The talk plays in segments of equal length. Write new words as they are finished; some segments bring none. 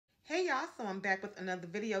y'all, so I'm back with another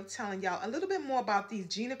video telling y'all a little bit more about these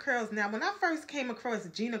Gina curls. Now, when I first came across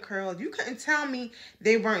Gina curls, you couldn't tell me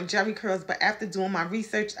they weren't Jerry curls, but after doing my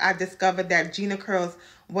research, I discovered that Gina curls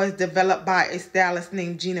was developed by a stylist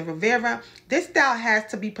named Gina Rivera. This style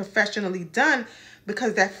has to be professionally done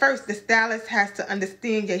because at first the stylist has to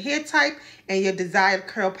understand your hair type and your desired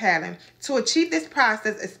curl pattern. To achieve this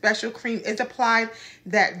process, a special cream is applied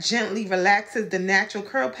that gently relaxes the natural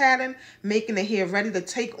curl pattern, making the hair ready to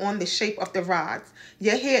take on the shape of the rods.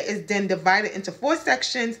 Your hair is then divided into 4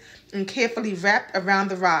 sections and carefully wrapped around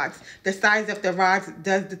the rods. The size of the rods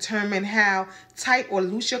does determine how tight or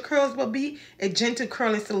loose your curls will be. A gentle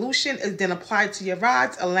curling solution is then applied to your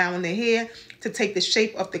rods, allowing the hair to take the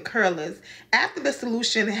shape of the curlers. After the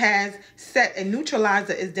solution has set, a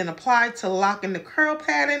neutralizer is then applied to lock in the curl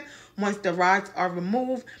pattern. Once the rods are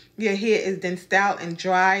removed, your hair is then styled and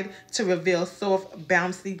dried to reveal soft,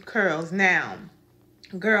 bouncy curls. Now,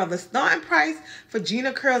 girl, the starting price for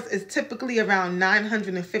Gina curls is typically around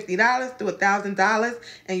 $950 to $1,000,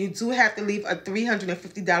 and you do have to leave a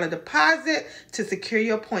 $350 deposit to secure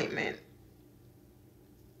your appointment.